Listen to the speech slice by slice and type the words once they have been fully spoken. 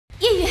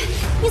夜雨，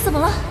你怎么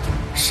了？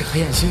是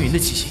黑暗星云的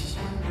气息。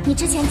你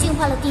之前净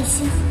化了地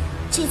心，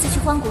这次去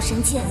荒古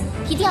神界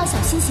一定要小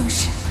心行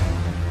事。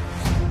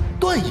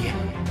段爷，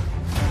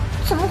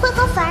怎么会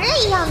和凡人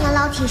一样呢？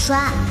老铁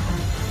栓，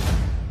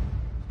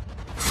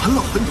返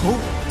老还童，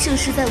这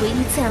是在违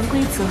逆自然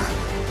规则。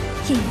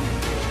夜雨，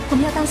我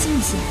们要当心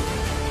一些。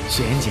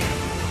雪妍姐，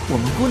我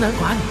们孤男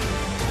寡女，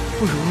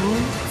不如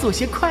做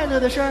些快乐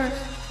的事儿。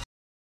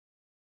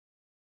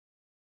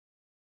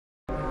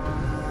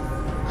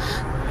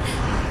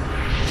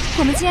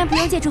我们竟然不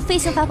用借助飞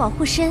行法保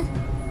护身，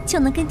就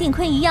能跟定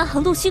坤一样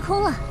横渡虚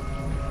空了。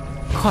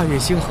跨越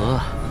星河，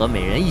和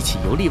美人一起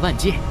游历万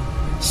界，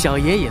小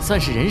爷也算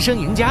是人生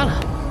赢家了。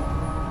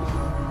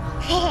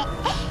嘿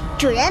嘿，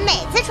主人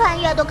每次穿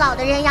越都搞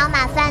得人仰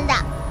马翻的，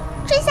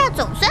这下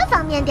总算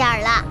方便点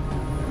儿了。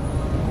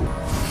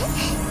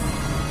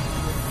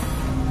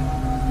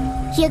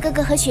叶哥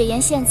哥和雪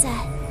妍现在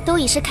都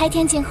已是开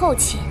天境后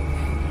期，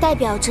代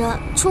表着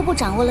初步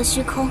掌握了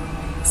虚空，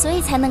所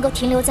以才能够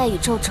停留在宇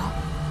宙中。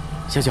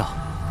小九，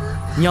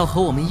你要和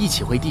我们一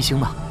起回地星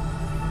吗？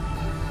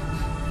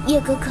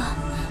叶哥哥，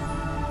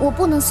我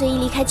不能随意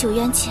离开九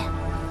渊界，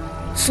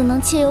只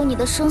能借由你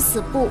的生死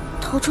簿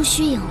投出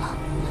虚影了。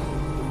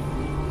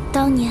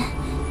当年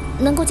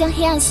能够将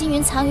黑暗星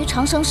云藏于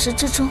长生石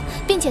之中，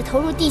并且投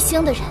入地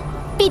星的人，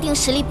必定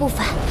实力不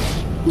凡。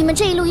你们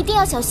这一路一定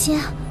要小心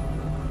啊！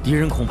敌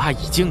人恐怕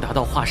已经达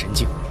到化神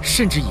境，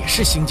甚至也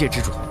是星界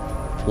之主，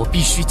我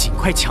必须尽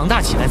快强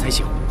大起来才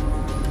行。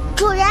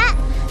主人，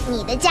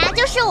你的家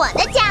就是我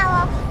的家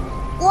哦，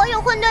我有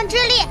混沌之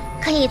力，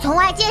可以从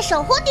外界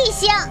守护地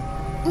星。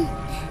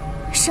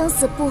生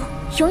死簿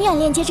永远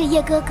连接着叶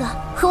哥哥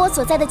和我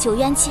所在的九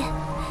渊界，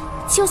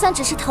就算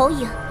只是投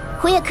影，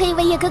我也可以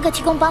为叶哥哥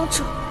提供帮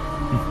助。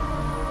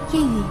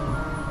夜雨，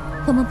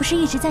我们不是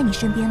一直在你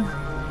身边吗？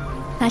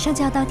马上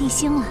就要到地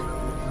星了，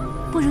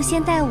不如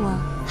先带我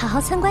好好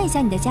参观一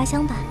下你的家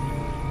乡吧。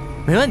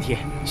没问题，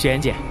雪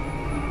妍姐，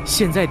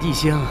现在地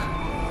星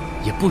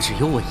也不只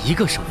有我一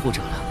个守护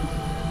者了。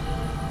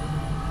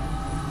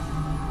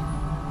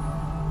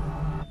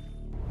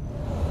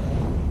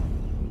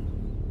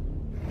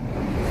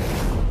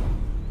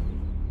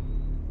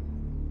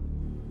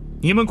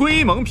你们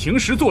龟盟平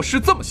时做事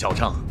这么嚣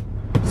张，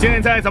现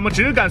在怎么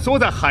只敢缩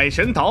在海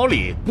神岛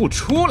里不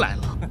出来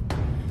了？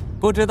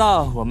不知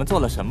道我们做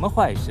了什么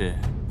坏事，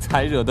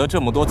才惹得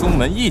这么多宗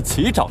门一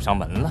起找上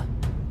门了。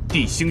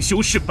地星修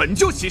士本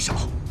就稀少，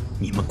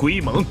你们龟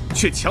盟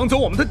却抢走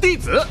我们的弟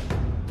子，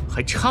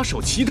还插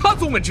手其他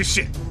宗门之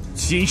事。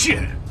今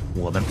日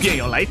我们便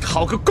要来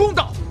讨个公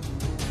道。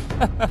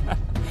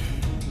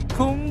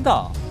公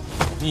道？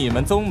你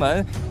们宗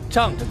门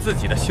仗着自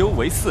己的修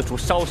为四处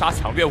烧杀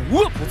抢掠，无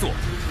恶不作，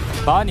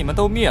把你们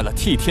都灭了，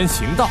替天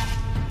行道，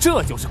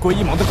这就是龟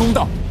盟的公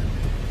道。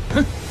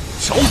哼，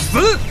找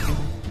死！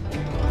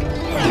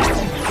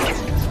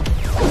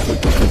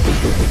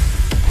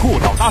护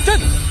岛大阵，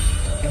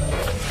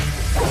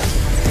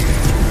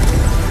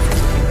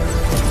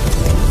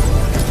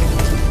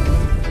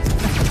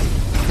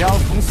雕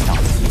虫小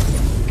技，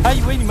还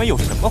以为你们有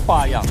什么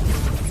花样。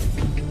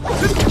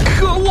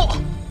可恶！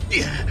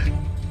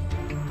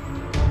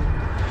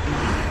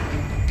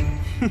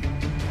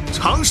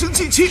长生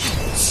禁气，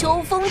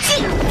秋风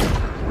劲，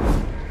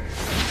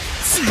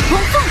气功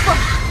凤凰。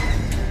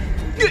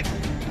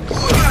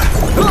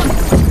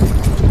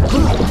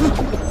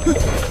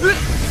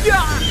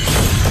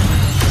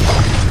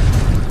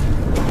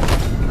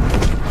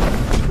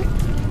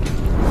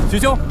师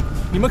兄，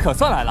你们可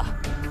算来了。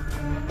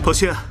抱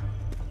歉，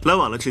来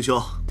晚了，师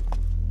兄，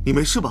你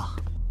没事吧？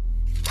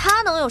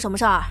他能有什么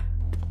事儿？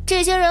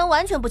这些人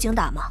完全不经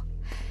打吗？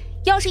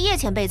要是叶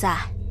前辈在，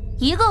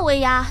一个威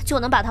压就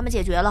能把他们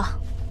解决了。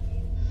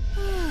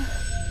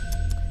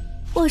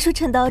我说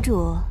陈岛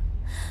主，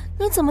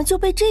你怎么就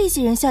被这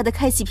些人吓得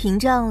开启屏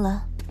障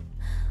了？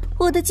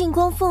我的净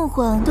光凤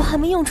凰都还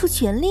没用出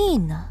全力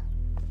呢。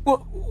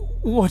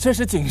我这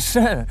是谨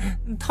慎，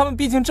他们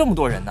毕竟这么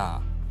多人呢。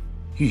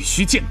玉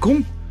虚建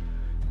功，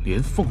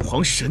连凤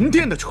凰神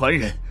殿的传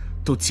人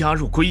都加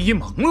入皈依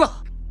盟了。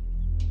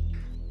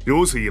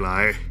如此一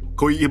来，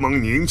皈依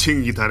盟年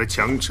轻一代的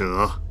强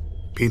者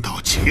便到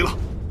齐了。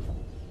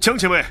江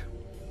前辈，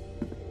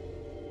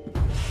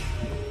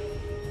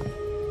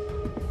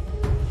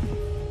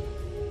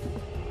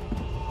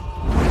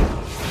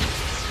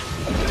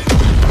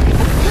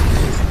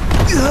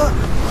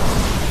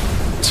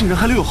竟然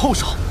还留有后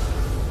手，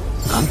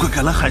难怪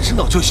敢来海神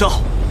岛救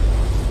枭。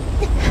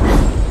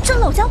这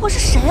老家伙是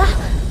谁啊？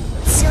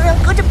竟然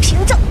隔着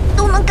屏障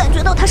都能感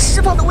觉到他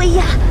释放的威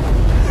压。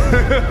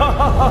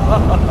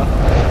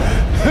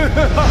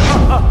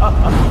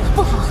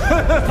不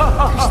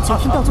好，他是九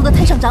天道宗的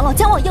太上长老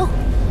姜忘忧，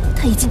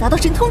他已经达到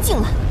神通境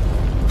了。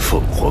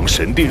凤凰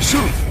神殿圣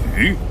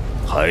女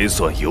还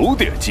算有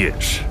点见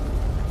识，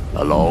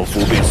那老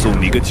夫便送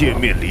你个见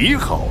面礼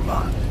好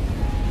了，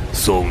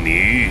送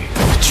你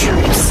去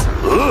死！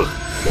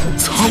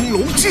苍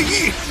龙记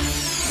忆。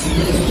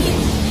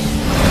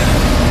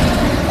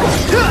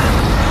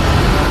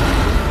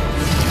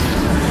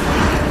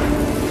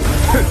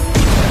哼！ ，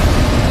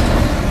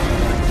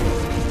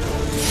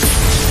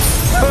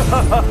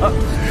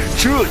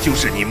这就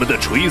是你们的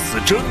垂死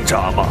挣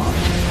扎吗？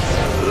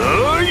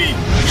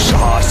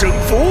杀生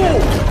符！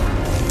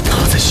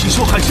他在吸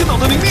收海神岛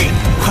的灵力，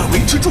快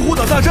维持住护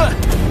岛大阵！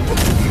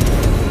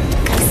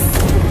该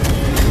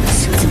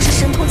死，这就是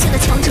神通境的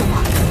强者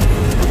吗？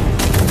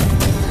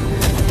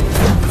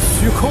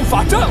虚空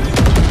法杖！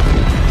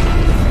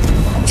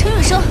陈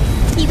远生，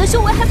你的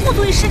修为还不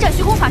足以施展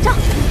虚空法杖，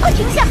快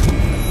停下！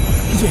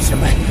叶前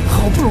辈，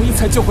好不容易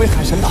才救回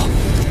海神岛，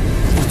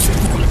我决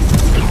定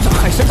让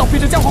海神岛被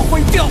这家伙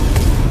毁掉！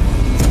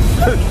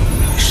哼，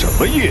什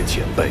么叶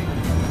前辈，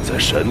在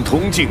神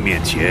通境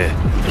面前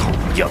同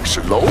样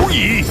是蝼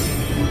蚁！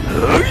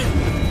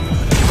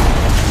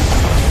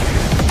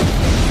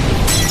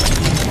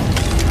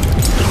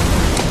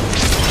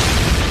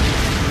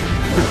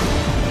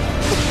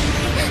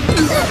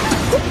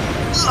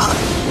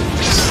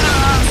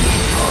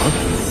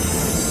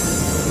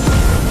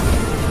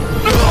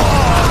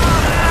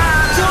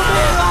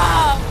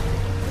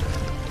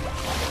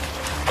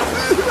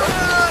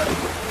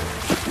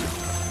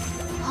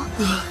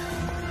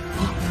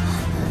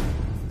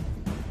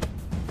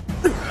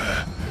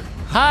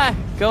嗨，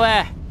各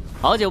位，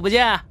好久不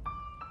见！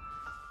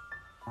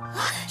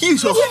叶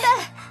兄，叶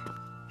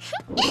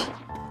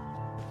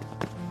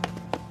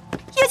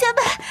前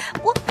辈，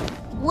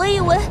我以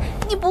为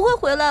你不会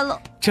回来了。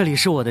这里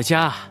是我的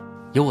家，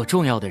有我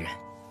重要的人，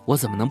我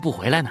怎么能不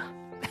回来呢？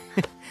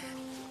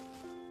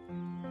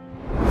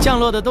降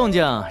落的动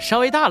静稍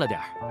微大了点，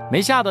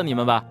没吓到你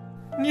们吧？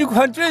你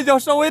管这叫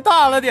稍微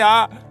大了点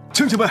儿？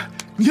江前辈，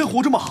你还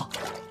活着吗？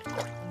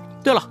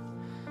对了，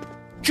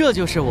这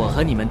就是我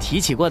和你们提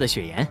起过的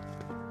雪岩。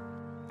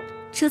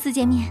初次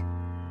见面，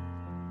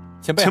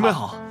前辈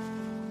好。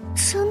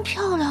真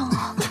漂亮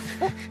啊！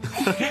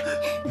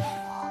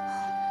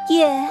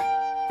叶，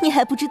你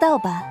还不知道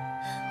吧？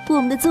我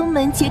们的宗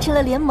门结成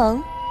了联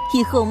盟，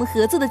以后我们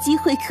合作的机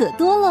会可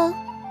多了。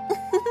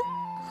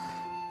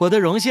我的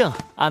荣幸，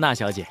阿娜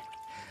小姐。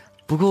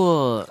不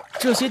过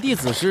这些弟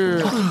子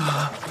是……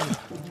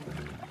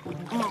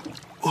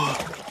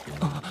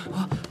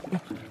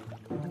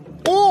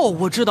哦，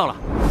我知道了，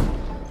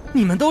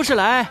你们都是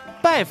来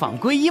拜访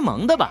皈依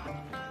盟的吧？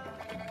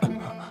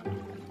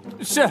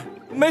是，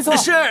没错，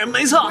是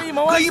没错。皈依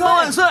盟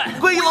万岁！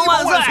皈依盟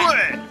万岁！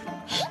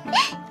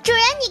主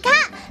人，你看，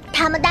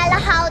他们带了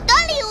好多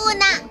礼物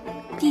呢。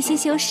地心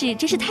修士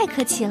真是太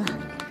客气了。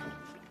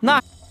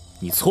那，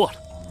你错了，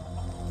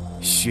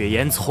雪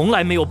岩从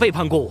来没有背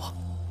叛过我。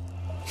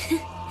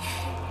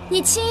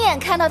你亲眼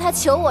看到他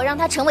求我让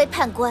他成为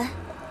判官，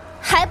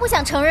还不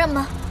想承认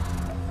吗？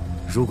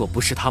如果不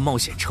是他冒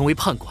险成为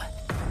判官，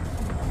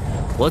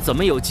我怎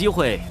么有机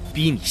会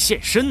逼你现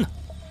身呢？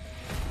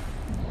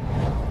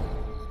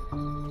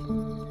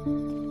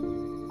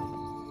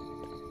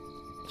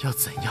要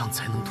怎样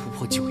才能突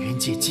破9渊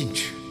界禁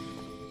制？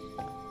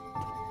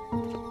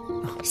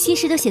西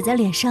施都写在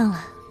脸上了，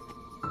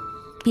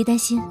别担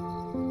心，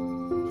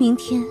明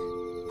天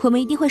我们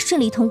一定会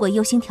顺利通过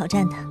幽星挑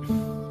战的。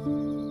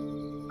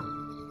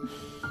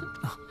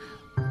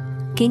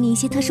给你一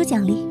些特殊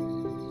奖励。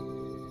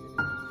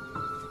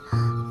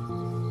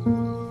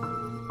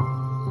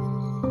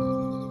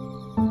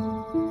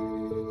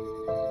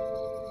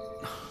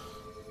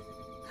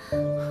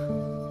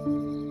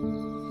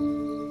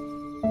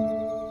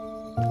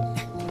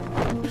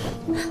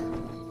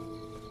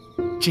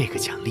这个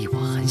奖励我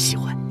很喜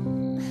欢，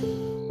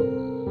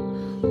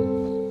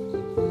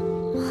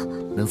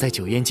能在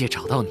9渊界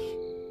找到你，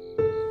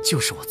就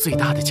是我最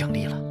大的奖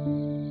励了。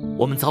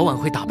我们早晚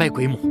会打败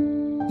鬼母，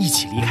一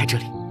起离开这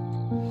里。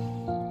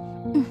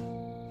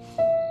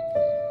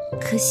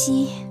可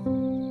惜，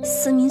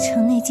思明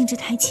城内禁制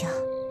太强，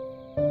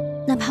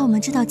哪怕我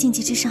们知道禁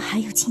忌之上还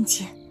有境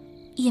界，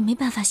也没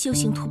办法修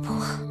行突破。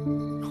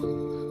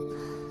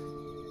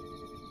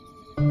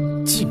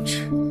禁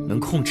制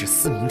能控制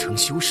思明城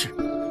修士，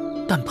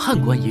但判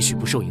官也许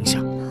不受影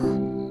响。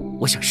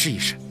我想试一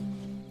试。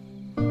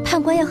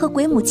判官要和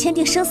鬼母签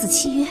订生死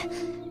契约，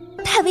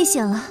太危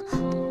险了。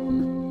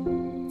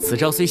此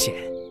招虽险，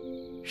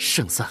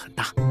胜算很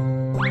大。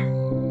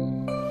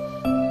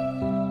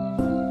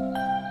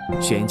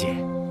雪岩姐，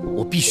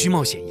我必须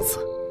冒险一次，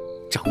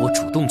掌握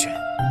主动权，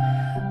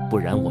不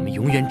然我们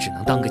永远只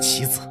能当个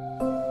棋子。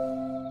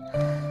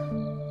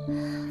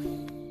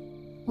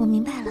我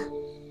明白了。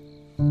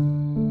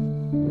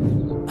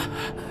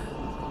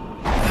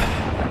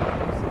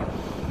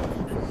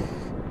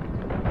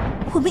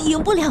我们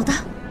赢不了的，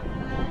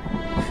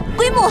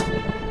鬼母，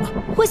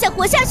我想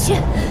活下去，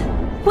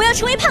我要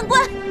成为判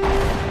官。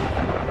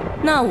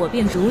那我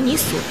便如你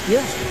所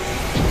愿。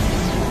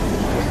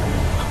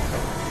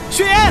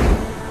雪岩，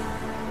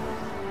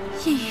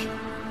夜雨，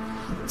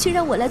就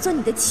让我来做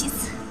你的棋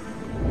子。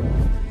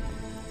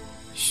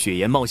雪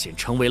岩冒险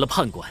成为了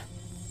判官，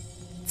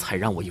才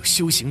让我有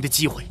修行的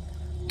机会，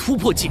突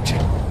破禁制，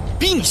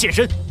逼你现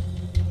身。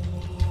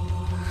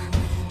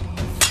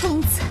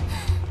疯子！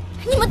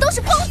你们都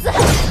是疯子，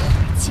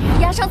竟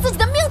然押上自己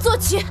的命做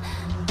局！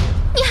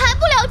你还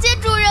不了解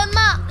主人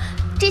吗？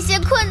这些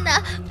困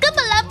难根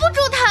本拦不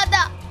住他的。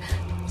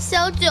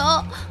小九，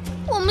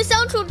我们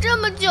相处这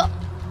么久，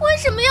为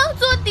什么要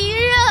做敌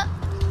人？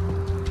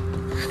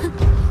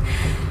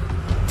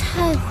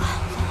太晚了，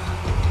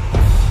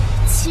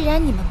既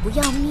然你们不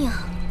要命，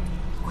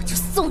我就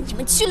送你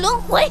们去轮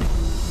回，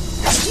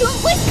轮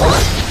回所。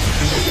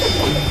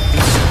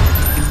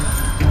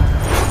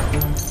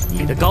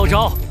你的高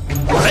招，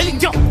我来领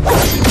教。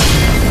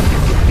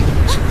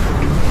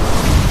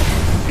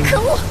可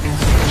恶！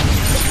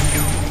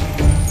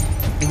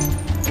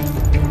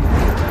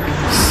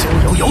逍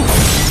遥游。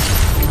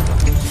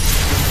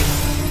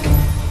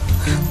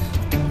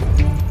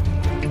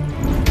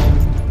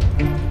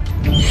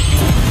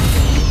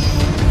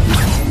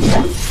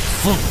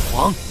凤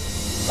凰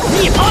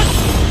涅槃，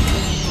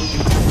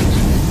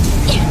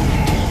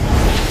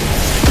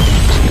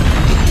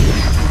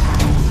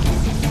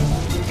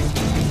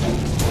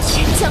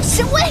天降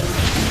神威，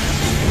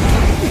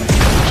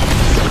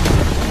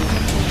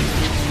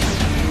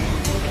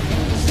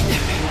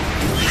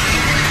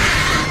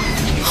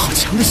好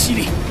强的吸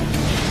力，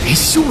连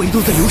修为都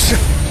在流失。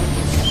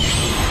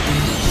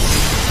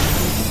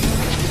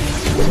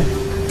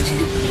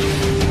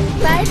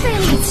白费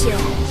力气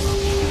了。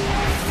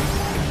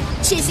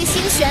这些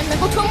星璇能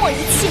够吞没一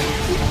切，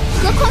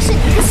何况是你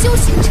一个修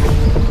行者？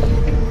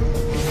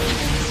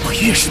我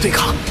越是对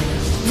抗，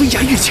威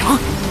压越强。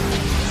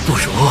不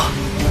如……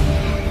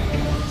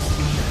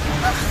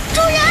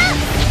主人，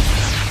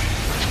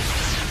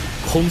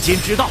空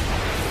间之道。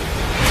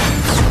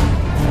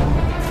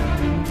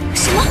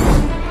什么？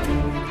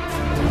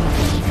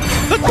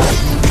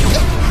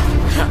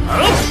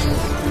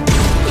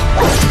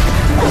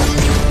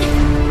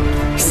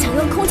想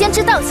用空间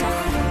之道消耗？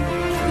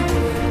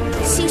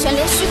星璇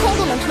连虚空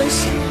都能吞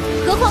噬，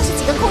何况是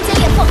几个空间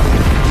裂缝？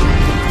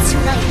就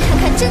让你看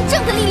看真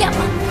正的力量吧！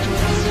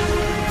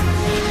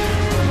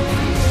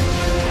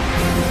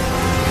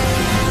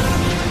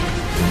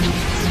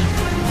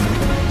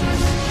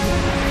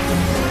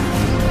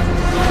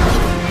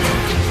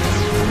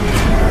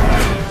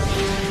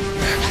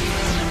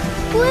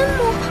龟母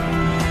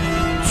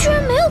居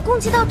然没有攻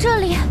击到这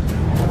里。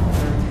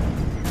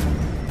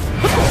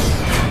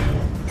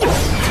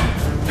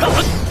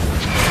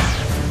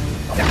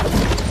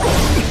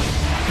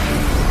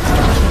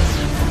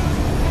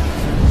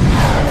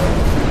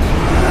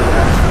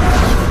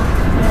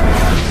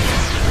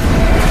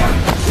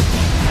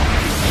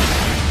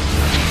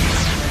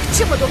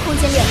这么多空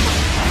间裂缝，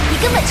你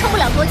根本撑不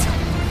了多久。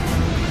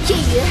夜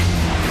雨，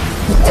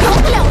逃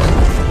不了了。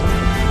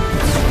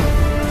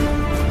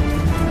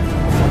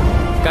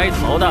该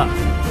逃的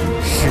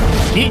是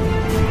你。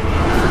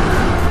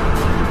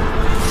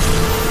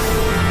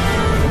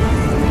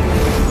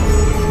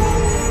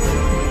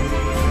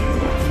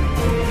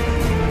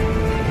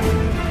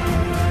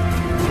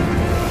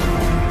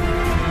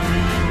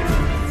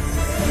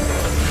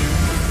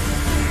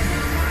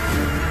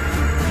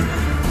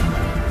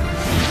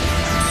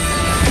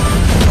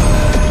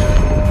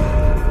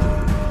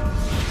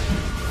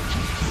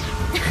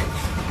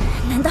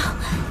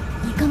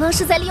刚刚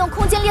是在利用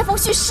空间裂缝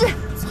蓄势，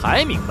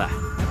才明白，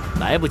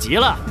来不及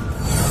了。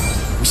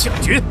无相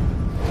诀，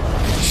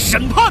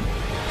审判。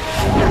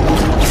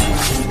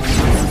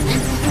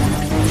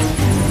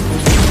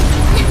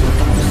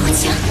好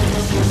强！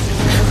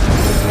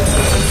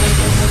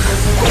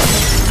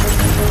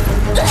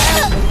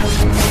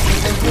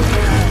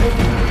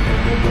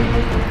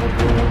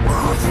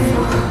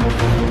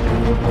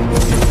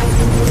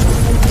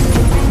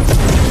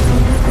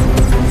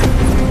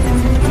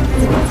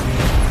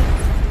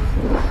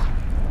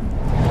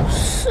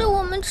是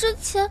我们之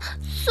前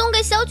送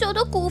给小九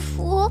的古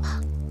符。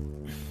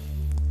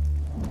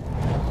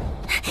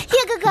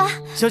叶哥哥，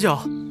小九，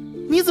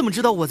你怎么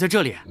知道我在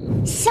这里？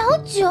小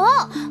九，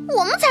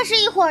我们才是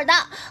一伙的，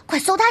快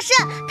搜他身，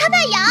他怕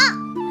痒。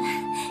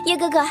叶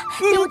哥哥，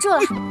对不住了。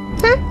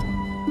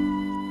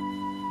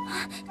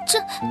这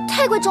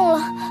太贵重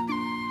了，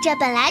这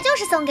本来就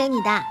是送给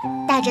你的，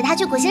带着它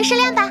去古星试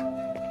炼吧。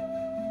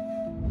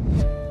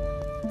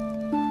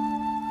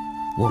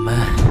我们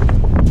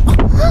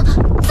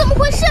怎么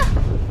回事？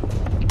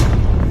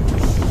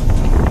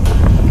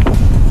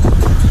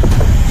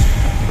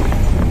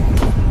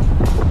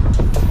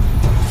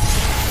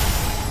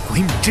鬼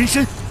母真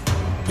身。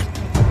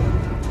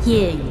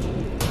夜雨，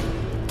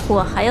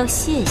我还要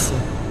谢谢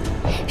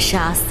你，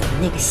杀死了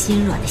那个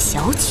心软的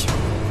小九。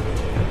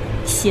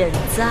现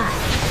在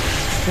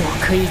我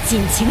可以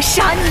尽情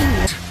杀你。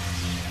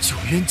九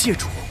渊界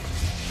主，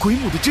鬼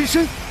母的真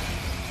身，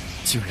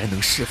竟然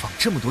能释放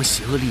这么多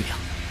邪恶力量，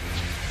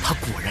他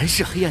果然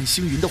是黑暗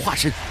星云的化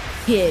身。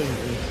夜雨，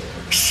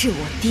是我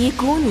低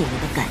估你们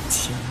的感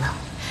情了，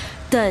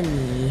但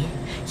你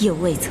也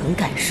未曾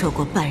感受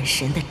过半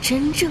神的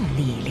真正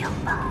力量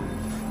吧？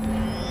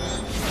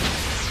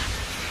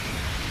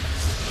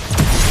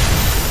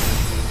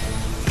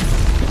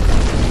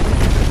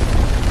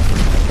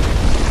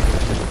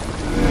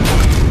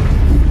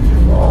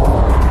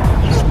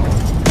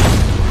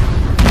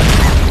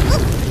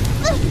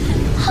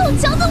好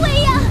强的威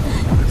压！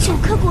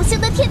整颗古星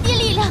的天地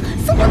力量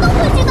怎么能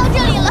汇聚到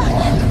这里了？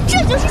这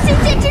就是星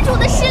界之主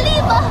的实力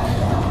吗？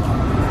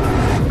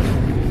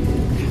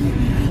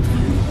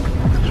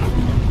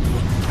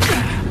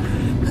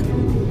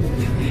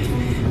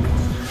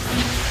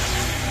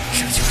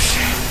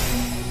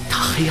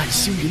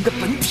星云的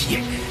本体。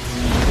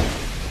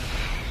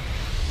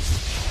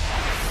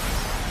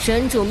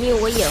神主命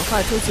我演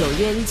化出9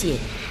渊界，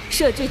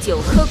设置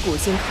9颗古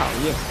星考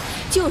验，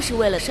就是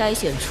为了筛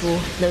选出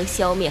能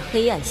消灭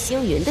黑暗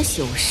星云的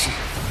修士。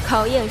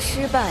考验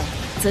失败，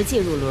则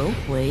进入轮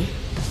回，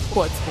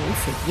或从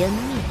此湮灭。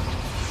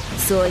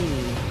所以，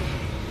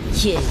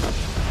叶雨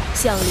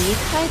想离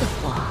开的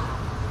话，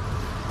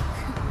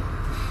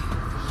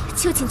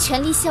就请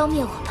全力消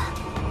灭我吧。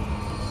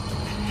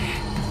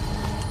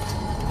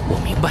我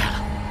明白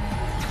了，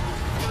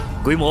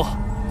鬼母，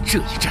这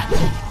一战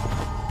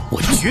我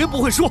绝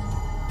不会输。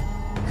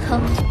哼。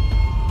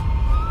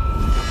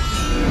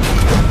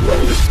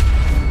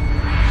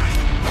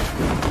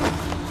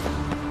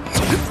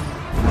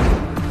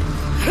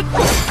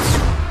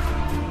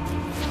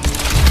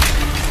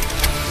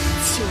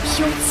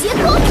九幽结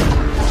口。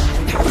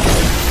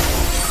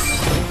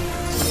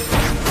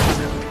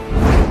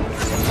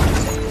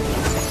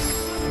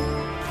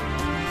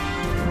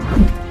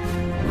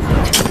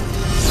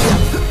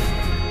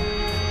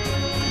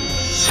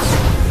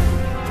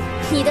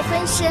你的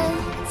分身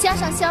加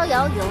上逍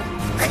遥游，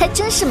还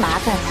真是麻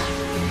烦了。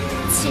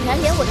竟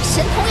然连我的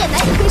神童也难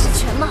以窥视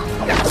全貌。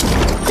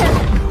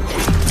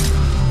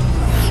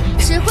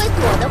只会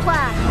躲的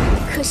话，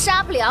可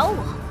杀不了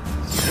我。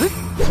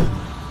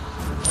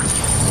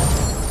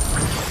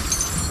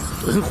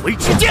轮回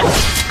之剑。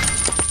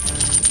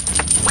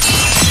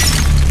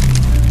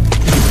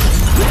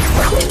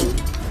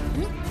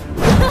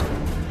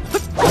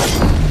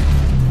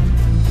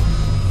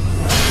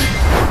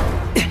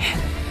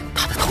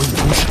他的投影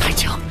攻势太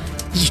强，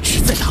一直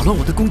在打乱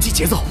我的攻击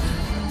节奏，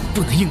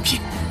不能硬拼。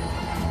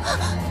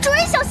主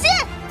人小心！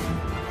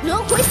轮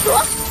回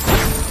锁。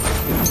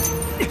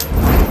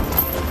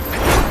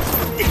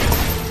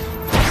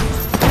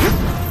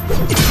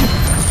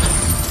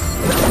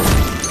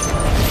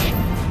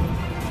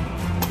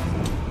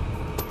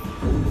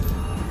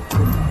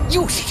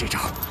又是这招，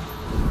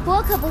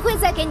我可不会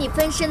再给你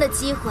分身的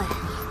机会。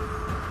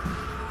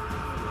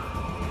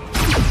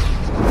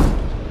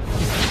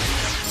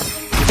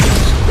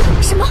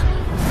什么？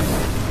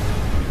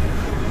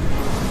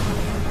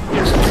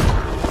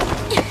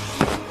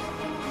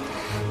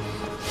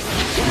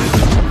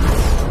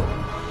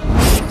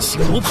神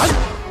行罗盘，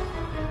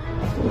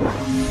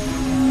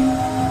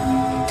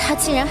他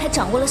竟然还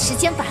掌握了时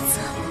间法则，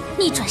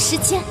逆转时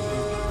间。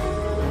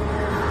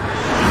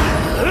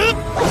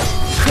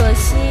可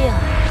惜呀，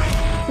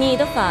你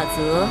的法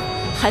则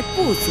还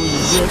不足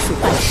以约束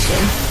半神。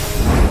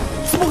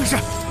怎么回事？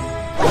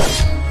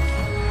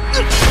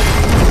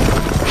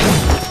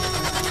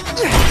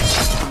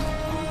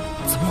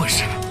怎么回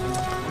事？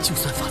就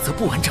算法则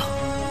不完整，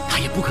他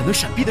也不可能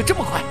闪避得这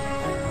么快。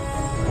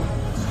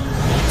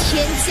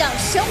天降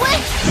神威！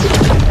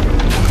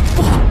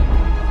不好！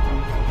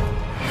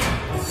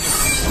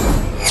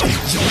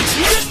有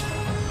敌人！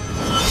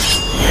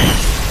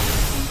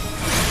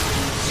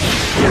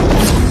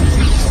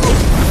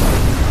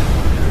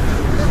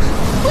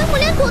鬼母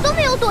连躲都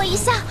没有躲一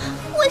下，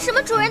为什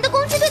么主人的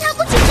攻击对他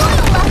不起作用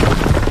了？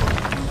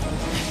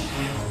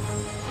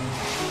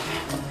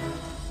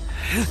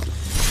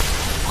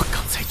我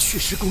刚才确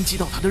实攻击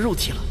到他的肉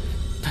体了，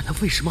但他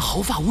为什么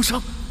毫发无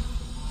伤？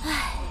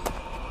唉，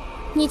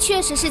你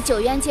确实是9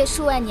渊界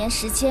数万年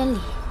时间里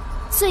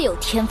最有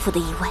天赋的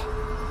一位，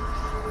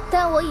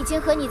但我已经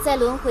和你在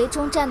轮回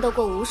中战斗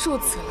过无数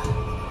次了，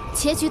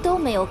结局都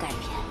没有改变，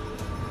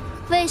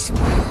为什么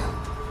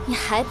你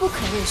还不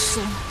肯认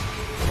输呢？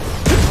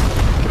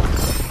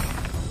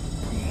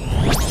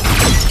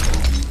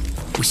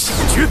不想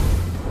决。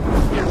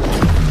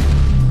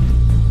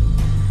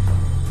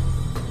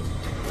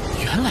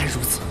原来如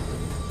此，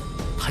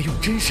他用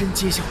真身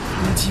接下我的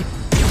攻击，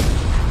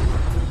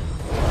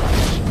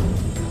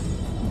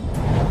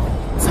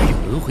再用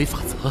轮回法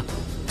则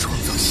创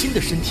造新的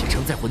身体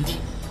承载魂体。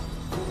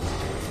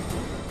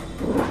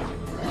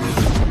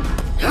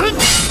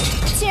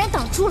竟然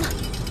挡住了！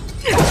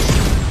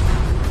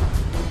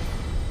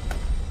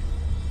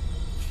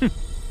哼，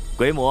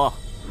鬼母，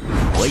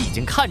我已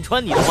经看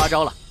穿你的花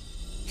招了。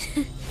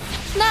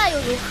那又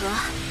如何？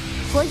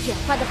我演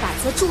化的法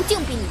则注定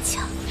比你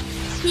强，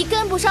你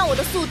跟不上我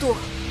的速度，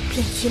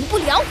便赢不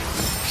了我。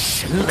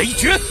神雷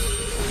诀，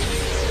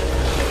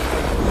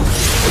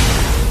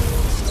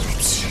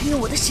全用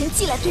我的神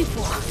技来对付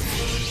我，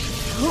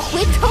轮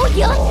回投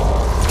影。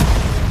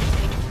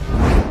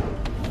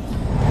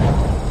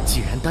既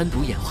然单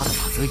独演化的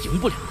法则赢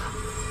不了他，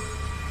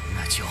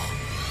那就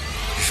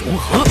融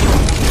合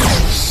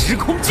时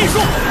空技术。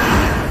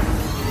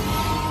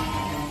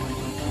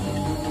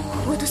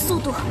我的速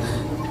度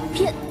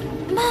变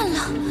慢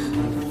了，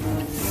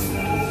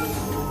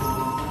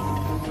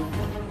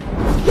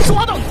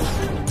抓到你了！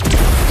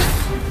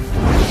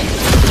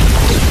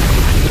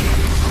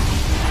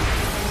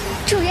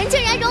主人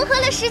竟然融合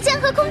了时间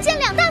和空间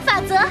2大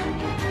法则，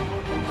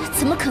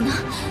怎么可能？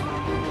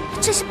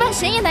这是半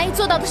神也难以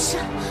做到的事。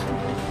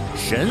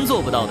神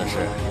做不到的事，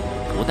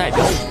不代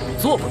表我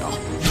做不到。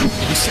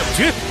不想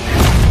决。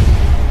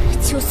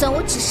就算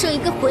我只剩一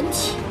个魂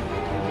体，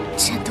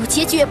战斗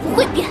结局也不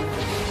会变，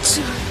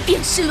这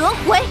便是轮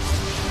回。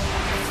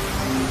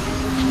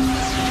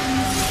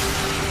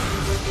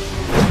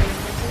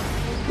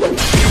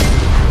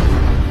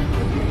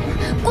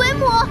鬼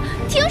母，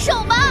停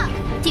手吧！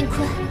定坤，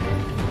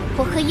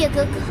我和叶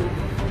哥哥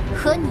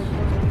和你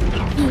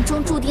命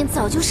中注定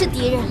早就是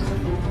敌人了，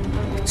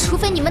除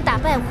非你们打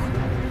败我，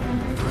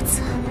否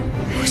则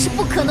我是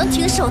不可能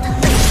停手的。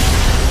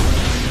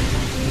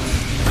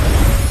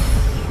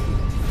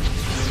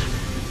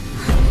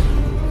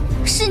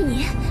是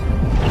你，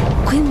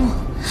鬼母，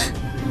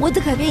我的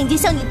改变已经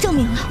向你证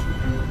明了，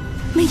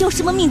没有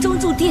什么命中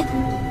注定。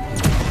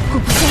我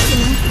不相信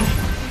轮回，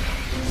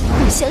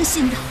我相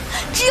信的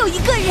只有一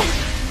个人。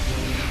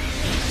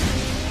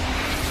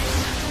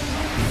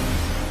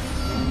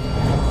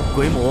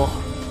鬼母，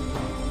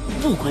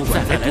不管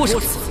再来多少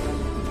次，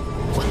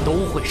我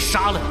都会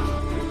杀了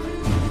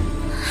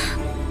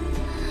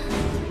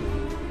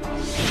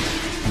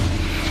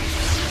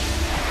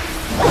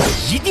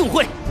你！一定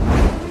会！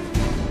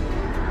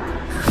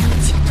可以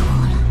解脱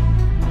了，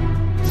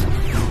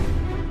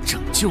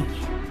拯救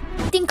你。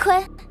丁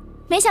坤，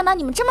没想到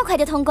你们这么快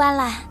就通关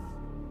了。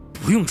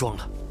不用装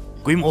了，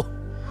鬼母。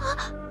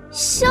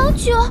小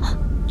九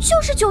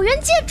就是九元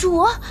界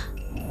主。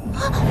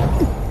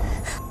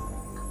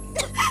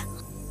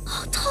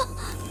好痛！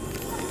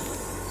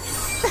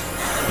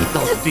你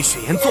到底对雪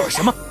岩做了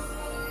什么？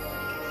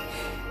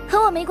和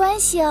我没关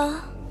系哦，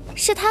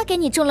是他给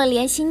你中了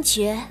连心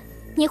诀。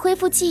你恢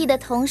复记忆的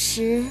同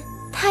时，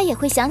他也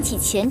会想起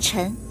前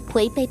尘，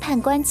违背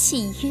判官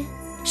契约，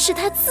是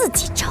他自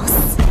己找死。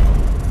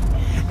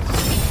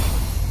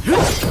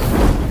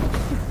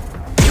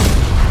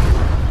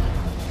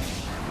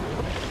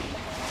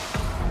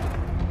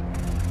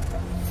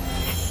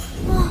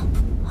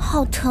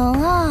好疼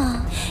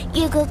啊！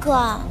叶哥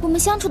哥，我们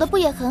相处的不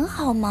也很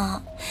好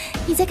吗？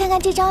你再看看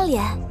这张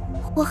脸，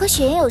我和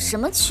雪岩有什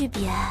么区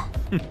别？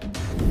哼，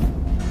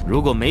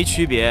如果没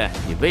区别，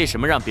你为什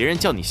么让别人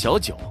叫你小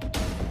九？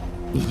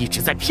你一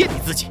直在骗你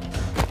自己。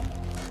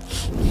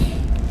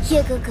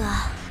叶哥哥，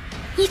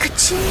你可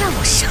真让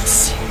我伤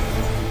心。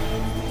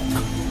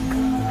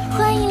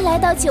欢迎来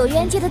到九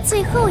渊界的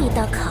最后一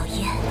道考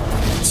验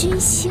——军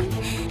星。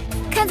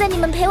看在你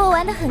们陪我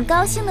玩得很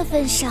高兴的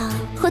份上，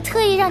我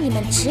特意让你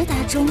们直达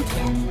终点，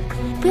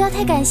不要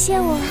太感谢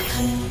我。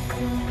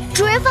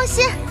主人放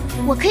心，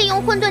我可以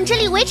用混沌之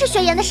力维持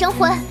雪岩的神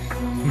魂。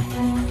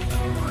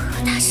我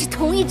和他是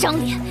同一张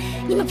脸，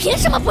你们凭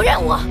什么不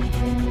认我？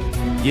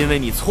因为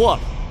你错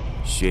了，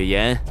雪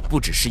岩不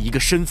只是一个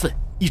身份，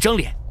一张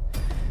脸，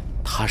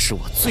他是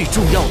我最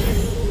重要的人，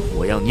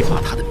我要你把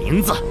他的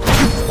名字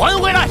还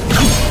回来。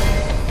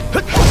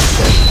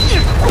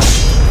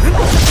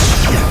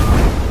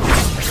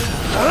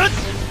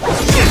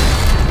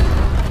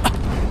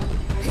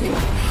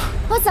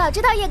我早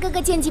知道叶哥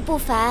哥剑技不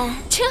凡，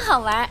真好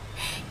玩。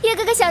叶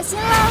哥哥小心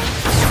喽！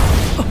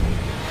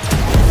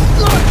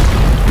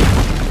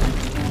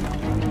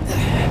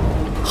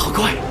好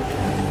快！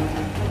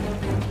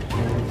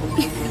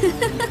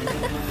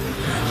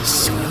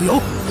小悠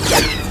悠，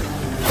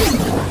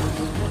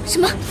什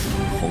么？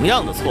同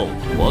样的错误，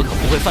我可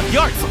不会犯第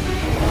二次。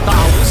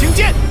大五行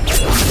剑！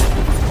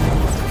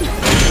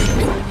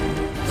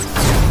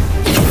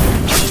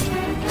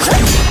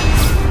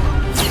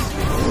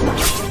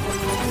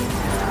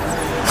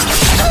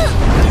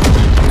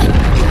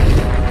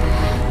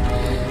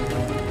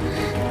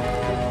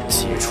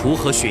解除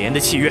和雪岩的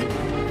契约，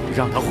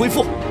让他恢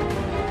复。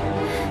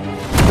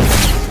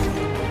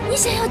你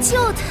想要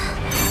救他，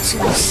只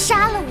能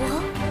杀了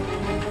我。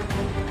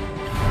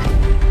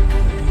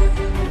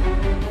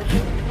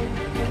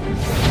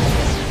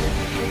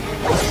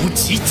无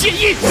极剑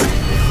意！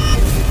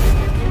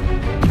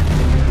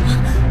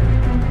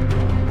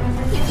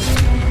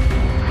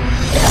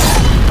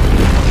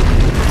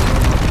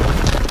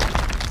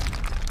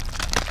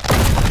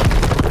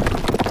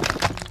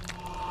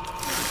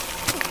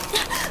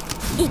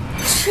你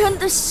真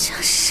的想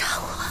杀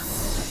我？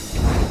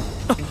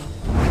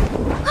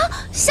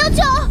小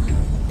九，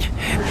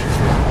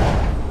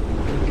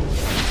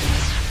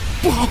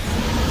不好！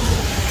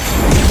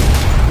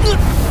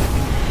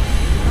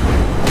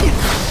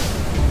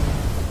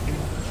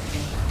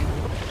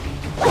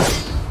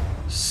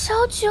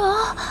小九，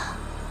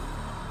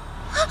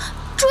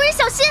主人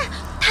小心，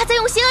他在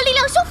用邪恶力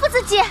量修复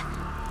自己。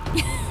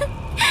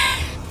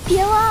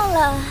别忘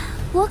了，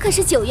我可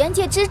是九渊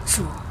界之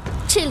主，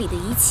这里的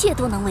一切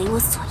都能为我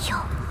所用。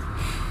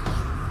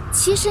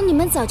其实你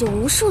们早就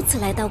无数次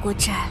来到过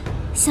这儿，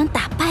想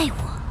打败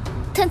我，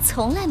但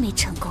从来没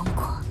成功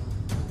过。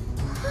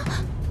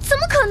怎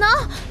么可能？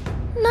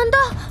难道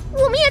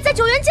我们也在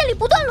九渊界里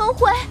不断轮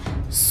回？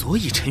所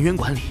以陈渊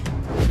馆里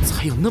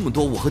才有那么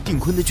多我和定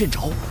坤的卷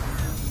轴。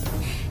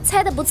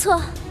猜得不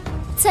错，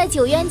在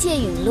九渊界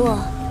陨落，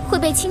会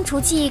被清除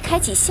记忆，开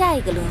启下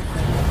一个轮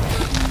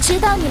回，直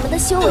到你们的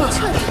修为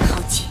彻底耗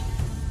尽。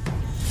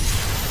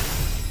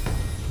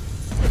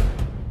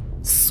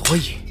所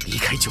以离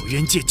开九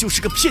渊界就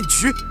是个骗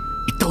局。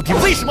你到底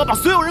为什么把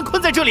所有人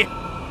困在这里？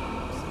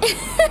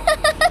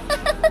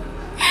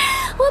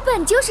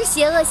本就是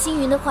邪恶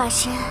星云的化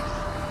身，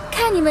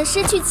看你们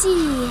失去记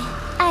忆，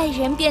爱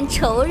人变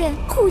仇人，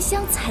互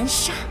相残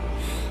杀，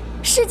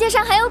世界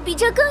上还有比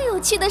这更有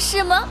趣的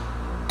事吗？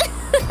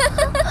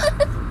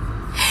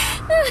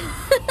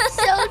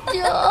小九，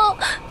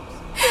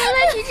原来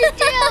你是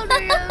这样的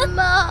人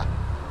吗？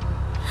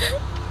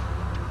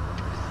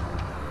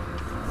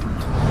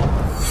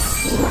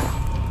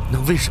那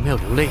为什么要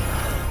流泪呢？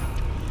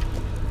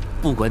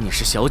不管你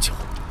是小九，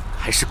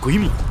还是鬼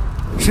母，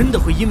真的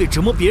会因为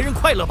折磨别人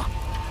快乐吗？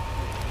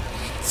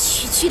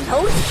区区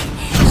蝼蚁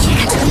也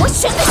敢折磨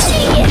神的血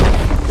液，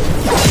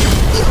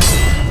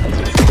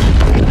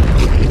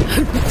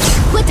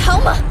会逃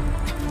吗？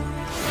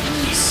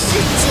灭世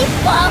之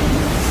法！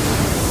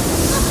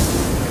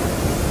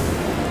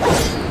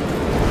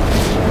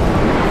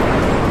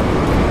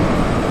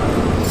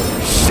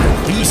闪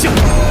回一下，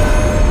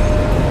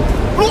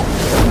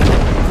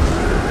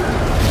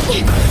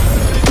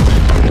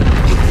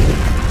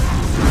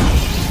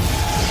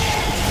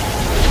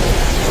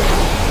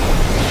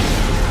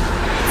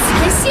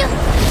财星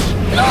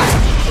落。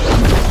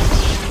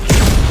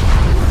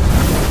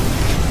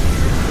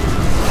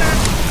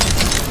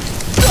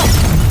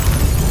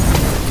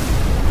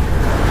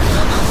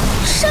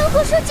珊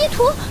瑚射击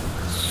图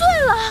碎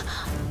了，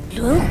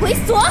轮回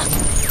锁。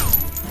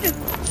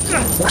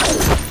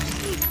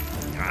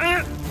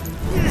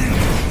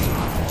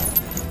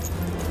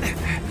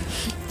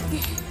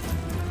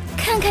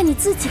看看你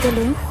自己的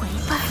轮回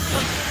吧。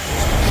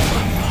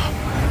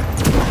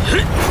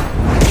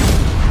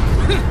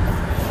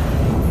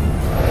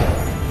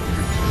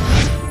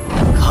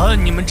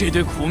看你们这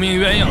对苦命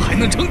鸳鸯还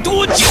能撑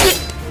多久！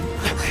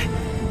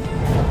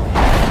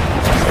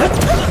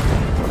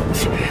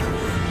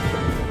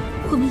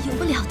我们赢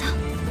不了的。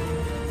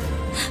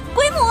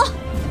鬼母，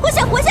我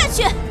想活下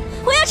去，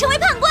我要成为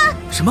判官。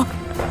什么？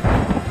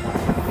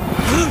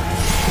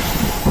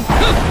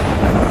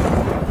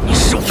你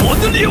是我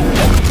的猎物！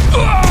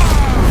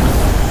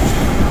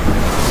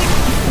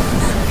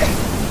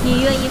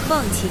你愿意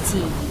放弃记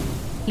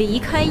忆，离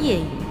开夜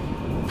雨，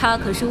他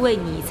可是为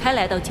你才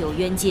来到九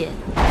渊界。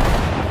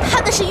他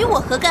的事与我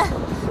何干？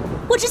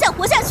我只想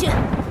活下去。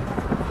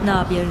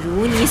那便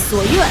如你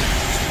所愿。